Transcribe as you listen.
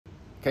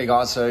Okay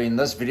guys, so in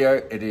this video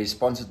it is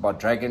sponsored by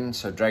Dragon.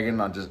 So Dragon,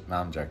 no,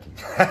 I'm joking.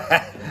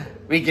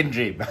 We can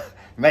dream.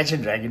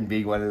 Imagine Dragon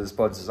being one of the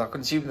sponsors. I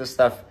consume this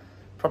stuff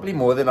probably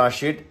more than I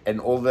should, and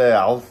all the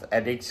health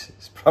addicts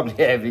is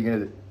probably having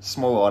a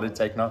small heart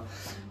attack now.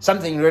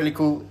 Something really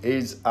cool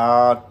is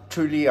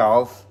Truly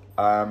Health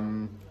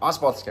ice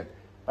bath skin.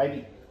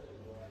 Baby,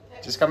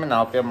 just come and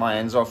help here. My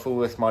hands are full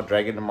with my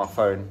Dragon and my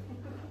phone.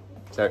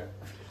 So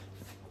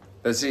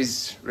this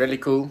is really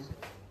cool.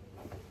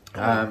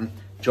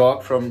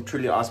 Jock from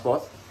Truly Ice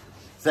Bath.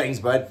 Thanks,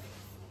 bud.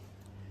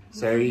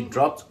 So he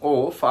dropped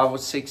off 5 or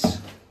 6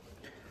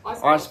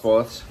 ice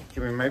baths.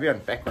 Can we maybe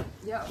unpack one?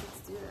 Yeah, let's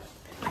do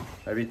that.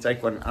 Maybe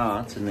take one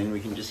out and then we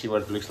can just see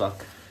what it looks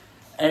like.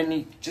 And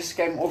he just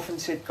came off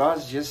and said,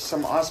 guys, just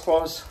some ice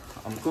baths.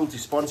 I'm cool to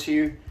sponsor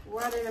you.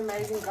 What an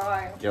amazing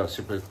guy. Yeah,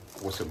 super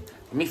awesome.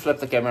 Let me flip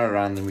the camera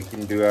around and we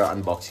can do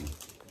an unboxing.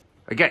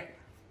 Okay,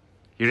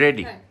 you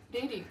ready? Okay,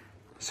 ready.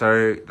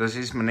 So this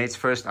is Minette's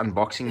first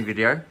unboxing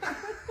video.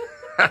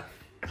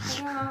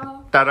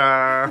 Ta-da!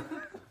 Ta-da!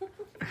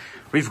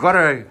 We've got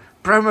a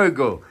promo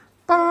goal.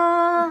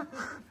 Ba!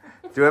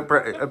 Do a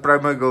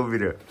promo goal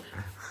video.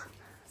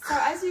 So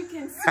as you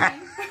can see,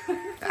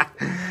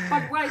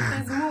 but wait,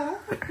 there's more.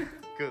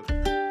 Cool.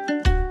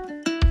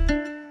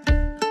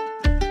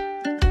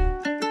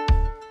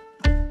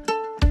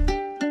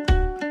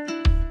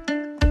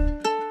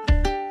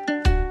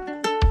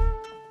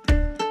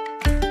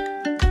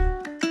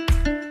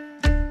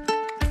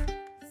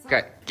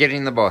 Okay, get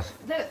in the bath.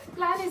 The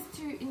plan is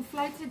to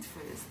inflate it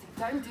first.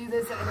 Don't do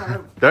this at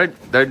home.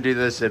 Don't do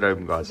this at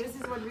home, guys. This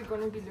is what we're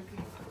going to be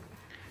looking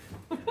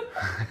for.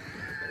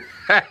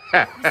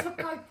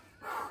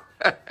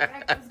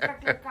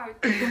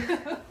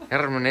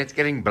 Minette's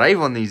getting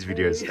brave on these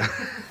videos.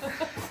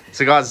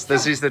 So guys,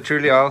 this is the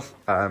Truly Health.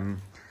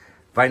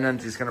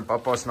 Vainant is going to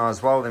pop us now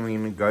as well. Then we're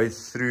going to go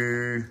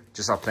through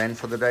just our plan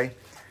for the day.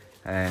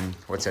 And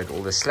what's that,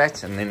 all the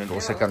slats, and then it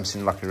also comes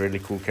in like a really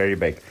cool carry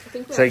bag.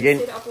 So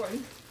again,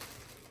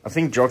 I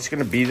think Jock's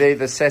going to be there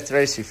this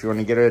Saturday, so if you want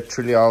to get a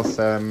Truly Health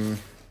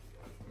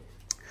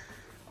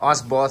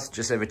ice bath,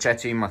 just have a chat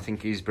to him. I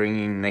think he's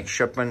bringing next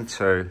shipment,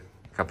 so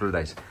a couple of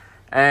days.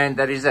 And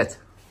that is it.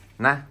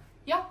 Nah?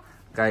 Yeah.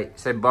 Okay,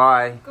 say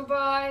bye.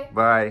 Goodbye.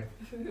 Bye.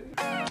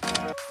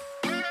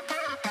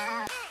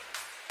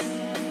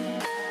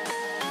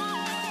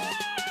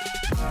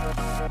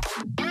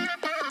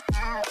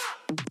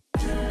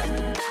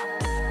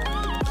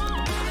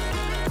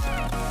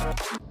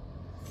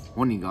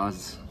 Morning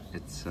guys,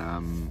 it's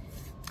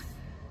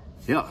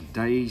yeah,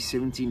 day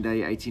 17,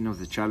 day 18 of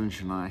the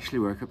challenge, and I actually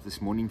woke up this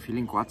morning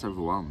feeling quite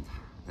overwhelmed.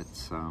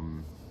 It's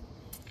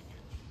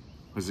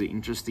was an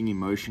interesting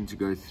emotion to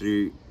go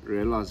through,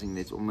 realizing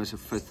that almost a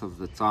fifth of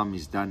the time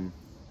is done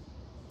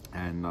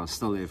and I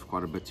still have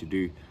quite a bit to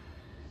do,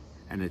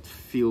 and it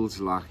feels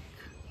like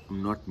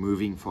I'm not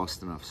moving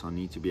fast enough, so I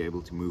need to be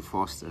able to move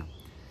faster.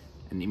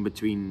 And in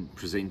between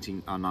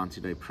presenting our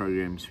 90-day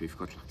programs, we've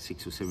got like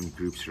 6 or 7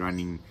 groups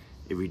running.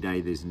 Every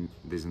day there's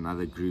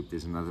another group,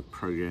 there's another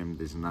program,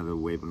 there's another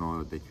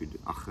webinar that we do,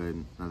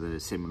 another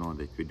seminar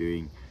that we're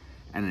doing,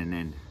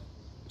 and.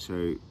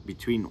 So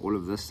between all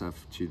of this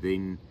stuff to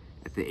then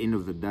at the end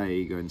of the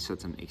day go and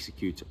sit and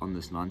execute on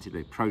this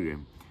 90-day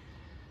program,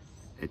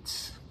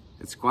 it's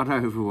quite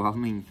an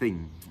overwhelming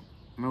thing.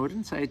 And I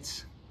wouldn't say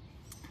it's,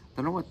 I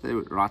don't know what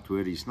the right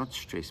word is, not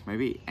stress,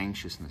 maybe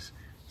anxiousness.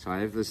 So I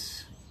have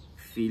this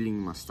feeling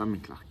in my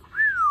stomach like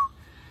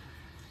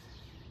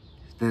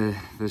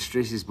the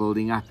stress is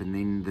building up, and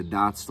then the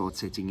doubt starts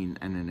setting in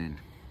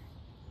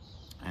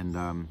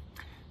and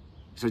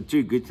so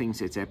 2 good things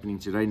that's happening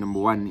today. Number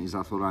 1 is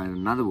I thought I had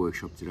another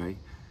workshop today,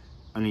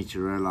 only to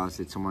realize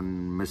that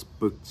someone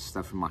misbooked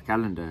stuff in my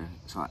calendar,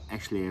 so I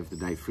actually have the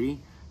day free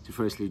to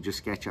firstly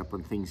just catch up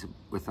on things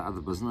with the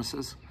other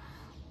businesses,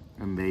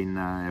 and then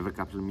have a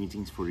couple of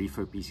meetings for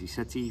Refo PC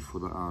City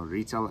for our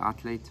retail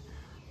outlet.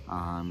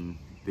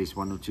 There's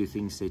 1 or 2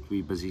 things that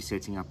we're busy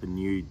setting up a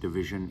new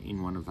division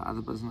in one of the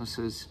other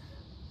businesses,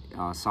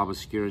 our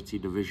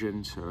cybersecurity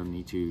division, so I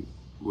need to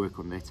work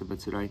on that a bit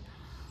today.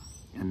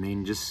 And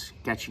then just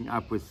catching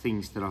up with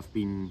things that I've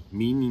been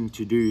meaning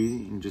to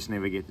do and just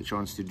never get the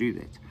chance to do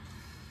that.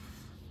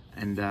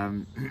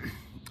 And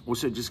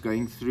also just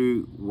going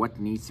through what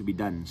needs to be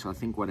done. So I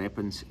think what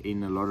happens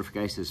in a lot of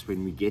cases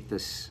when we get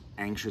this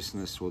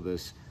anxiousness or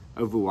this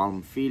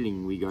overwhelmed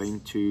feeling, we go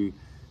into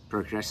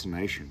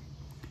procrastination.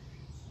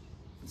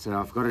 So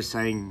I've got a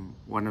saying,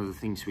 one of the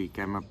things we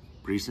came up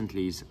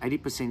recently is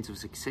 80% of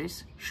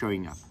success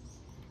showing up.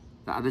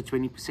 The other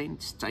 20%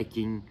 is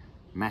taking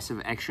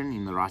massive action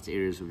in the right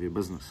areas of your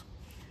business.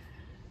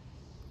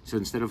 So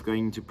instead of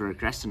going into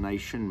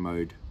procrastination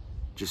mode,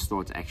 just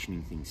start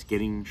actioning things,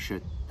 getting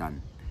shit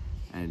done.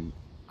 And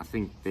I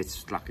think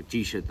that's like a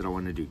t-shirt that I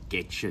want to do,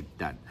 get shit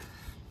done.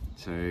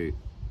 So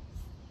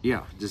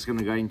yeah, just going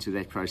to go into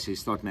that process,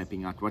 start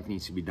mapping out what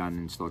needs to be done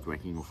and start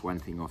whacking off one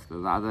thing after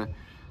the other.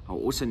 I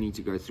also need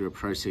to go through a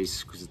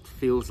process because it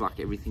feels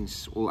like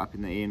everything's all up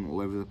in the air and all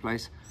over the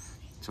place.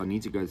 So I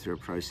need to go through a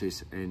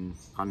process and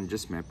kind of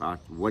just map out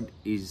what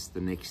is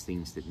the next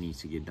things that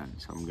needs to get done.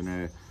 So I'm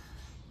gonna,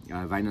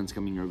 Wynand's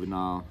coming over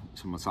now,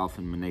 so myself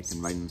and Minette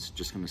and Wynand's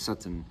just gonna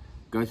sit and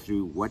go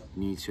through what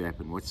needs to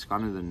happen, what's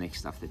kind of the next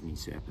stuff that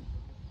needs to happen.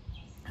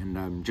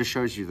 And just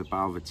shows you the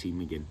power of a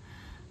team again.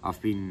 I've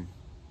been,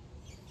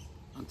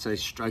 I'd say,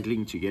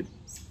 struggling to get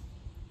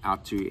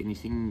out to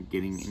anything,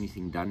 getting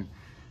anything done,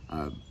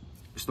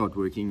 start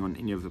working on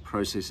any of the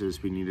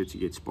processes. We needed to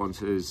get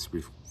sponsors.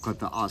 We've got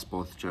the Ice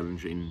Bath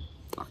Challenge in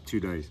like 2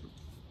 days.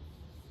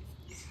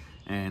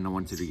 And I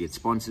wanted to get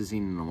sponsors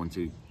in, and I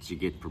wanted to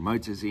get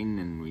promoters in,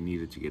 and we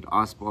needed to get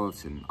ice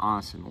baths and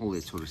ice and all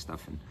that sort of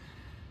stuff. And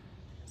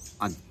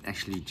I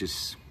actually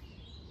just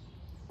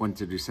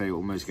wanted to say,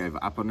 almost gave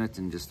up on it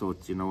and just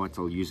thought, you know what,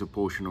 I'll use a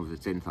portion of the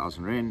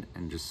 10,000 Rand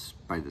and just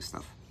pay the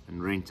stuff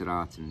and rent it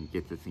out and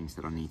get the things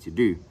that I need to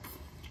do.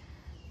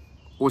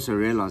 Also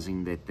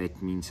realizing that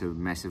that means a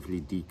massively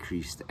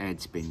decreased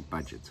ad spend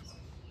budget.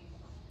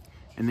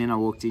 And then I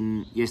walked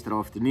in yesterday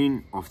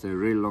afternoon after a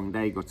really long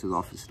day, got to the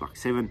office at like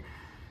 7,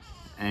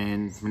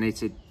 and Minette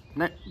said,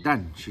 no,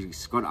 done.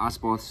 She's got ice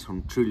baths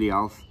from Truly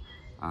Health.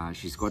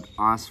 She's got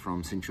ice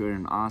from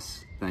Centurion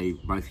Ice. They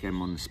both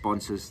came on the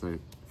sponsors, so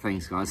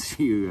thanks guys,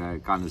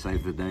 you kind of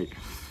saved the day.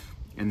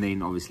 And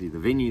then obviously the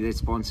venue that's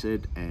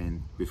sponsored,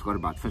 and we've got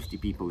about 50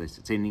 people that's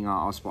attending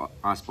our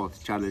ice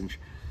bath challenge.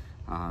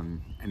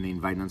 And then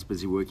Wynand's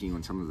busy working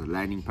on some of the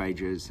landing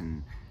pages,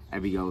 and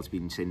Abigail's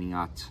been sending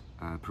out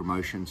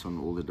promotions on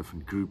all the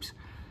different groups.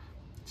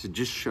 So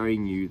just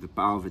showing you the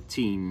power of a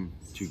team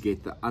to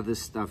get the other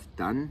stuff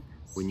done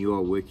when you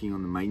are working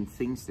on the main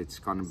things that's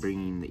kind of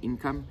bringing in the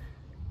income.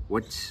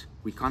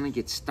 We kind of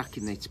get stuck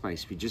in that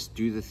space. We just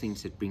do the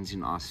things that brings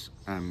in us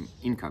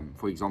income.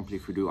 For example,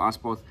 if we do ice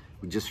bath,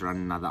 we just run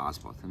another ice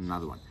bath and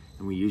another one,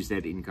 and we use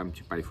that income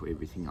to pay for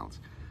everything else.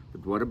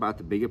 But what about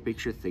the bigger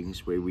picture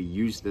things where we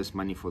use this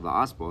money for the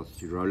ice bath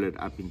to roll it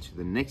up into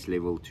the next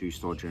level to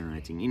start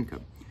generating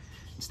income?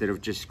 Instead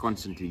of just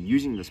constantly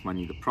using this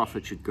money, the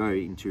profit should go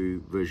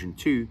into version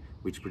 2,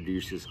 which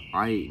produces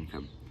higher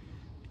income.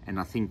 And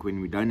I think when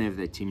we don't have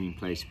that team in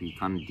place, we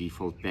kind of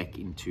default back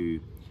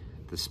into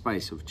the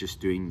space of just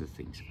doing the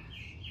things.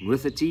 And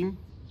with the team,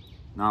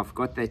 now I've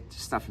got that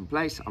stuff in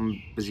place.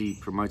 I'm busy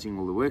promoting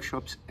all the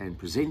workshops and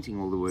presenting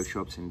all the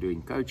workshops and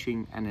doing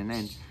coaching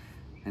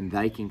and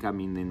they can come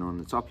in then on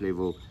the top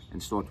level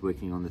and start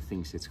working on the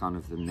things that's kind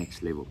of the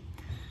next level.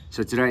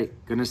 So today,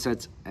 gonna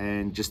sit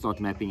and just start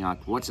mapping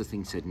out what's the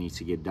things that need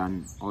to get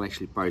done. I'll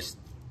actually post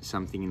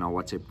something in our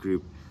WhatsApp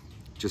group,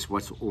 just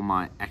what's all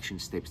my action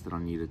steps that I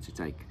needed to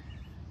take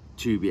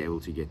to be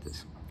able to get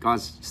this.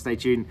 Guys, stay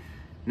tuned.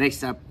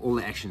 Next up, all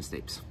the action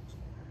steps.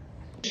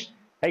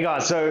 Hey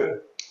guys,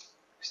 so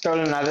stole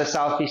another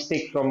selfie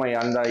stick from my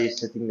Yanda. He's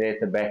sitting there at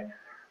the back.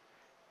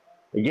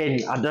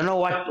 Again, I don't know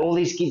what all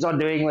these kids are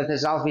doing with the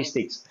selfie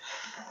sticks.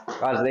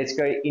 Guys, let's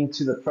go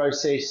into the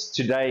process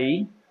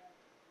today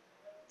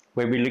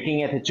where we're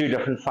looking at the 2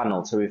 different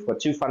funnels. So we've got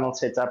 2 funnels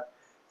set up,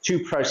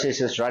 2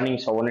 processes running.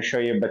 So I want to show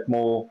you a bit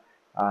more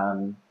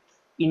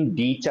in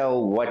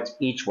detail what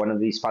each one of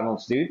these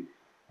funnels do.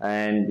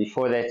 And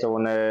before that, I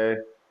want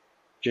to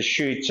just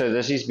shoot. So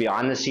this is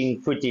behind the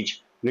scene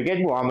footage. Look at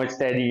Muhammad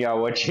standing here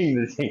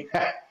watching the thing.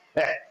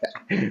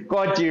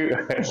 Got you.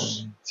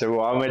 So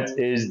Muhammad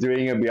is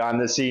doing a behind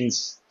the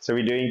scenes. So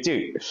we're doing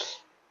 2.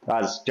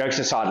 Guys, jokes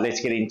aside,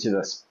 let's get into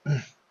this.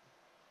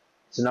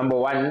 So number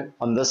 1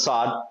 on this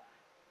side,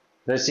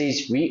 this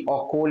is, we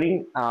are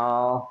calling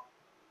our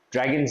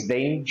Dragon's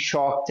Den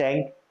Shark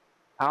Tank.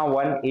 Our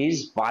one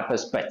is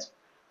Viper's Pit.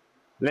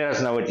 Let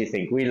us know what you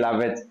think. We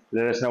love it.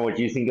 Let us know what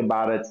you think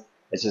about it.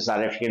 It's a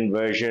South African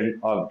version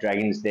of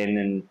Dragon's Den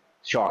and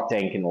Shark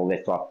Tank and all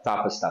that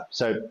type of stuff.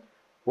 So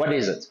what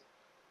is it?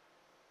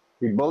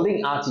 We're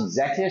building out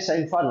exactly the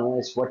same funnel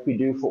as what we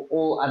do for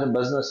all other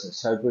businesses.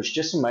 So it was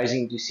just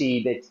amazing to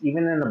see that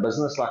even in a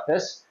business like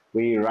this,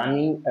 we're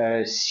running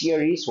a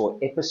series or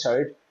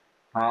episode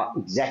how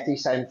exactly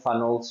same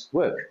funnels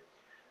work.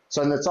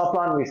 So in the top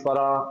line, we've got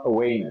our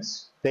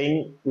awareness.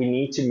 Then we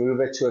need to move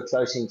it to a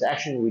close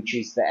interaction, which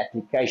is the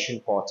application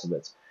part of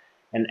it.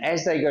 And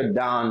as they go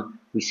down,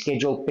 we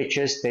schedule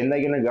pitches. Then they're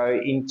going to go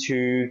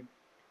into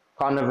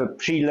kind of a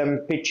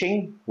prelim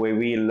pitching where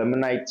we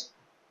eliminate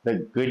the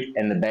good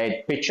and the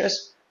bad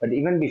pitches. But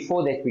even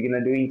before that, we're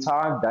going to do an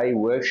entire day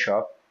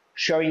workshop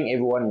showing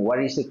everyone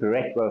what is the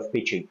correct way of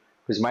pitching.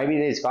 Because maybe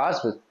there's guys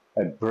with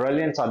a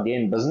brilliant idea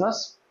in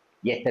business,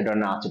 yet they don't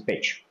know how to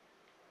pitch.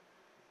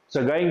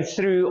 So going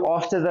through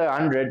after the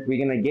 100,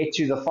 we're going to get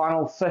to the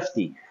final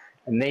 50.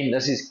 And then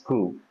this is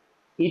cool.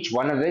 Each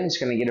one of them is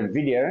going to get a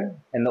video,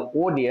 and the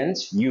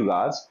audience, you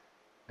guys,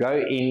 go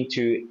in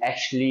to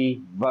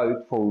actually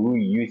vote for who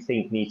you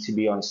think needs to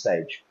be on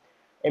stage.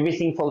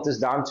 Everything filters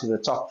down to the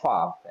top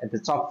 5. At the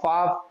top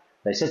 5,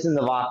 they sit in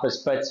the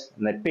Viper's Pit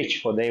and they pitch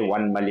for their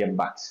 $1 million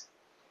bucks.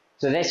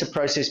 So that's a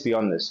process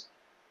beyond this.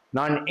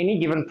 Now, in any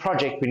given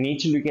project, we need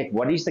to look at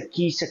what is the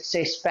key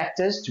success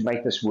factors to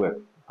make this work.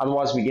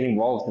 Otherwise, we get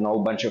involved in a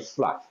whole bunch of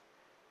fluff.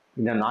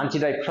 In a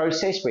 90-day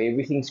process where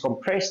everything's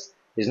compressed,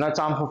 there's no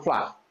time for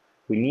fluff.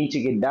 We need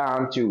to get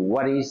down to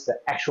what is the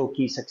actual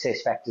key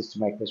success factors to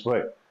make this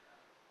work.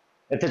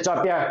 At the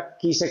top here,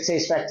 key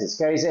success factors,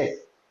 KZ.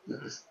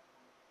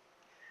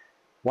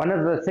 One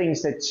of the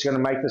things that's going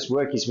to make this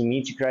work is we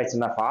need to create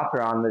enough hype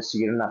around this to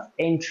get enough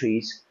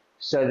entries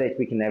so that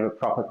we can have a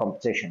proper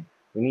competition.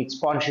 We need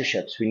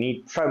sponsorships, we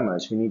need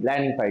promos, we need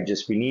landing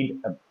pages, we need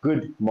a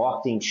good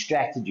marketing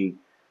strategy.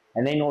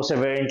 And then also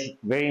very,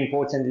 very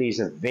importantly is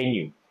a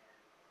venue.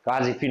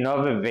 Guys, if you know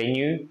of a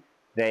venue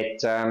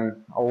that I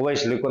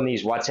always look on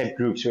these WhatsApp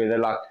groups where they're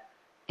like,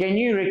 can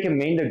you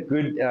recommend a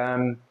good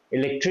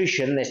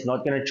electrician that's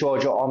not going to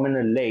charge your arm and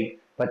a leg,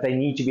 but they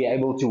need to be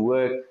able to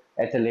work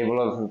at the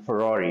level of a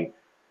Ferrari?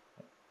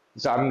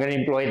 So I'm going to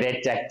employ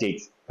that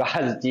tactic.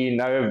 Guys, do you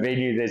know a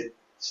venue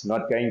that's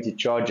not going to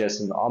charge us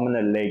an arm and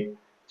a leg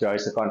to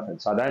host a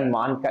conference? I don't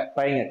mind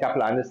paying a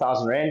couple of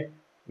 $100,000.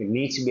 It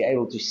needs to be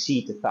able to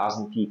seat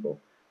 1,000 people.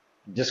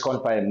 You just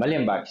can't pay $1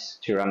 million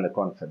to run the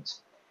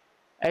conference.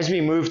 As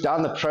we move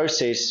down the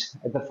process,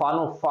 at the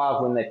final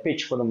 5, when they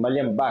pitch for the $1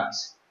 million,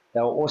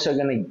 they're also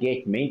going to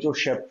get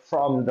mentorship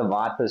from the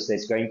vipers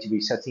that's going to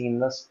be sitting in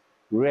this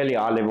really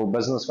high-level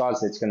business, guys,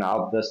 that's going to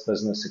help this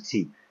business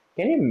succeed.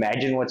 Can you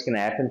imagine what's going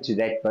to happen to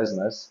that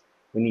business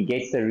when he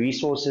gets the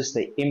resources,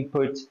 the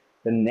input,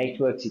 the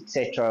networks,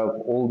 etc.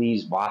 of all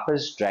these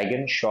vipers,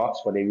 dragons, sharks,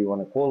 whatever you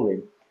want to call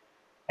them,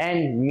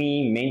 and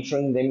me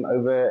mentoring them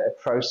over a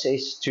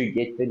process to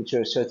get them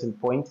to a certain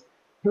point,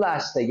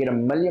 plus they get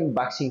 $1 million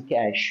in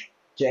cash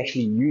to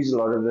actually use a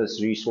lot of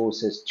those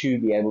resources to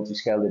be able to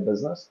scale their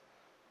business?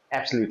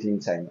 Absolutely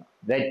insane.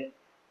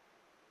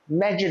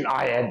 Imagine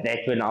I had that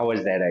when I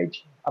was that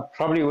age. I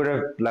probably would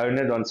have blown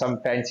it on some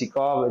fancy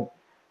car, but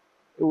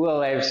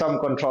we'll have some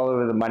control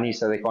over the money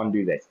so they can't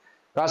do that.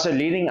 Guys, so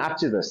leading up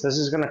to this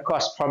is going to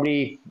cost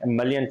probably $1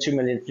 million, $2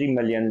 million, $3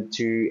 million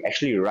to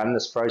actually run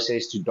this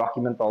process, to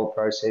document the whole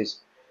process,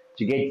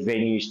 to get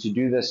venues, to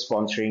do the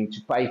sponsoring,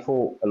 to pay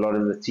for a lot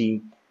of the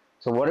team.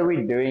 So what are we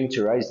doing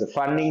to raise the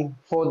funding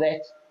for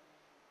that?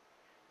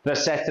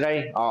 This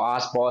Saturday, our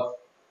ice bath,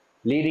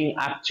 leading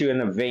up to an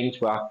event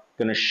where I'm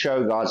going to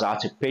show guys how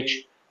to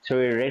pitch. So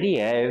we already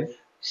have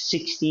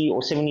 60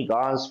 or 70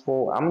 guys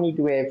for, how many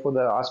do we have for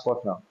the ice bath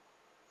now?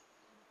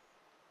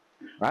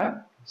 Right?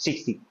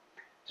 60.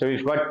 So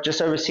we've got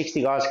just over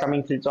 60 guys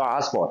coming through to our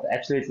ice bath.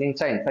 Absolutely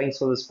insane. Thanks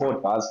for the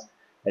support, guys.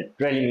 It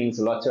really means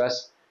a lot to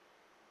us.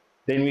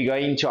 Then we go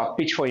into our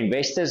pitch for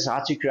investors,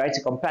 how to create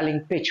a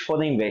compelling pitch for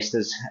the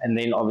investors, and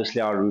then obviously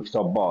our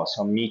rooftop bar.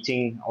 So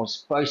I was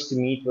supposed to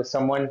meet with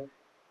someone,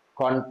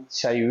 can't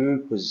say who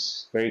because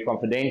it's very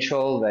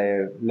confidential.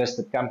 They're a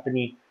listed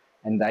company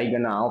and they're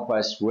going to help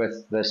us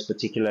with this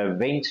particular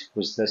event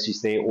because this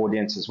is their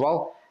audience as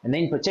well, and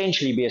then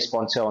potentially be a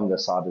sponsor on the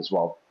side as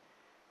well.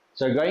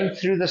 So going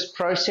through this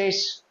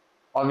process,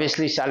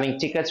 obviously selling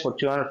tickets for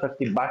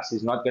 $250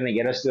 is not going to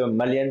get us to $1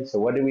 million. So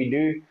what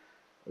do?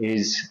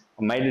 Is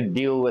I made a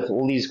deal with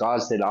all these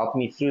guys that helped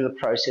me through the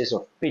process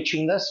of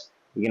pitching this.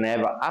 We're going to have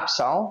an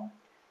upsell,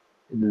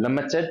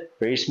 limited,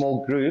 very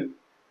small group,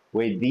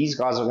 where these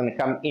guys are going to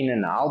come in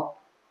and help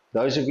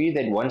those of you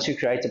that want to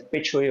create a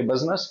pitch for your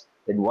business,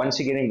 that want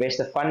to get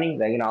investor funding.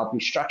 They're going to help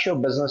you structure your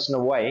business in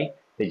a way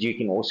that you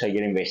can also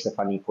get investor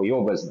funding for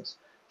your business.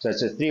 So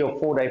it's a 3 or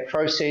 4 day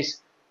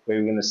process where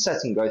we're going to sit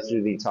and go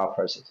through the entire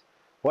process.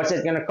 What's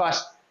it going to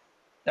cost?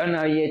 Don't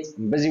know yet.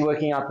 I'm busy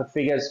working out the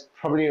figures.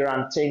 Probably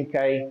around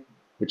 10K,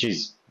 which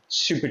is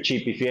super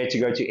cheap. If you had to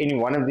go to any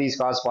one of these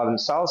guys by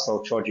themselves,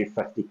 they'll charge you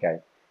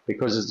 50K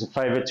because it's a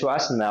favor to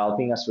us and they're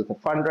helping us with the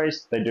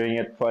fundraise. They're doing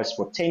it for us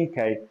for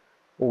 10K.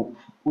 Or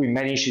we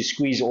managed to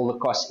squeeze all the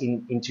costs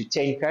into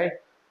 10K.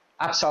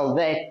 Upsell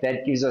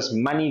that gives us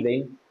money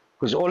then,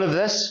 because all of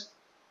this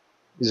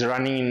is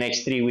running in the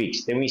next 3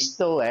 weeks. Then we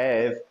still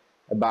have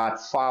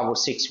about 5 or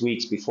 6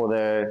 weeks before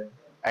the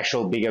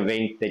actual big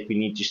event that we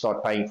need to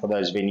start paying for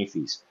those venue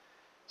fees.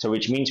 So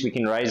which means we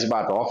can raise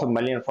about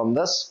 $500,000 from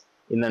this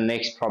in the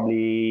next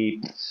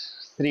probably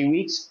 3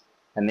 weeks.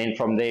 And then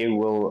from there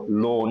we'll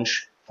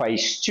launch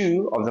phase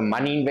 2 of the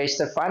money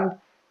investor fund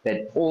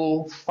that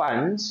all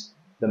funds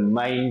the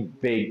main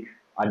big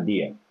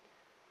idea.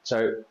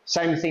 So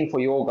same thing for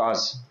your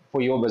guys,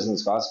 for your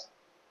business guys.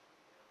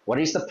 What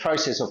is the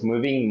process of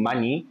moving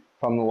money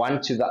from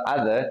one to the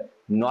other,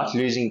 not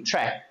losing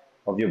track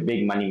of your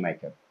big money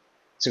maker?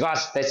 So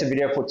guys, that's the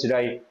video for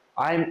today.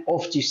 I'm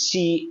off to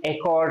see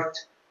Eckhart.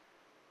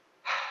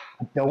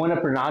 I don't want to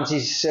pronounce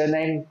his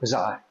surname because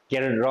I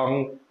get it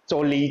wrong.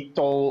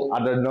 Tolle,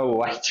 I don't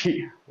know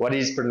what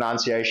his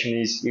pronunciation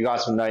is. You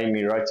guys will know him.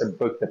 He wrote a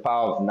book, The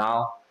Power of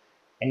Now.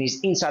 And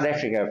he's in South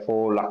Africa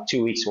for like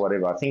 2 weeks or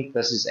whatever. I think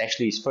this is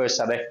actually his first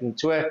South African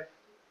tour.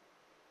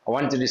 I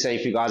wanted to say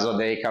if you guys are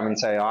there, come and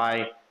say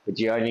hi. But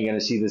you're only going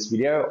to see this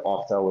video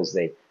after I was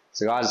there.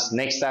 So guys,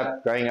 next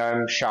up, going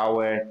home,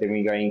 shower, then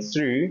we're going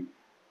through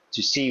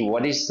to see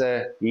what is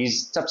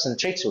these tips and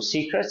tricks or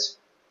secrets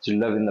to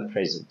live in the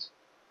present.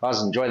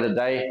 Guys, enjoy the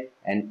day.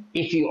 And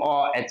if you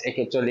are at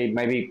Eckhart Tolle,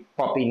 maybe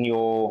pop in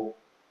your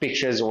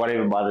pictures or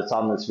whatever by the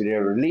time this video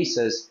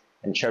releases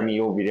and show me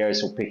your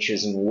videos or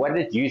pictures and what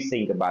did you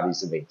think about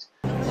his event.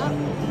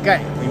 Okay,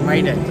 we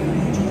made it.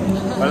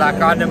 Well, I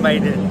kind of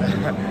made it.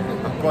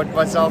 I caught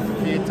myself a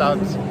few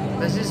times.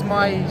 This is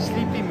my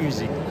sleepy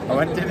music. I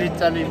wanted to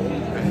tell him,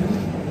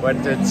 but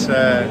it's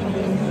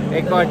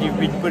Eckhart, you've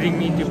been putting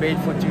me to bed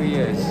for 2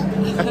 years.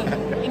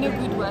 In a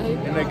good way.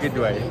 In a good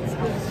way.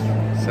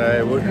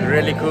 So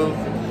really cool.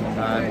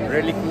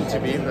 Really cool to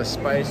be in the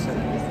space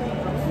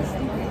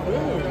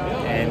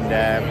and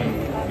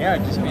yeah,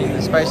 just be in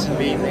the space and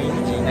be in the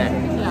energy now.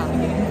 Yeah.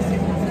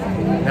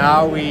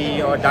 Now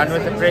we are done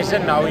with the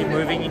present. Now we're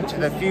moving into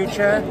the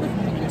future,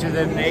 into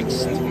the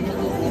next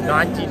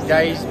 90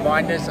 days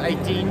minus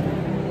 18.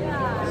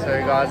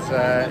 So guys,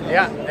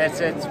 yeah,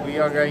 that's it. We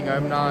are going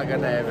home now. I'm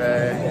gonna have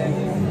a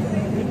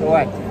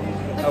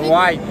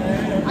wine.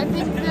 I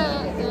think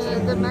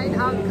the main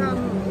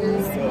outcome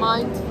is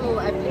mindful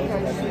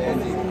application.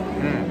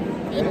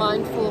 Be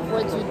mindful of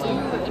what you do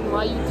and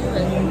why you do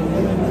it.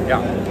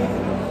 Yeah,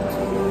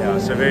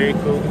 so very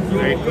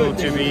cool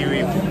to be.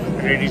 We've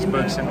read his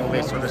books and all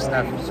that sort of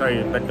stuff.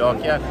 Sorry, a bit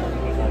dark here.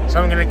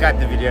 So I'm gonna cut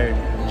the video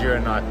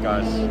during night,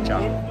 guys.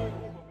 Ciao.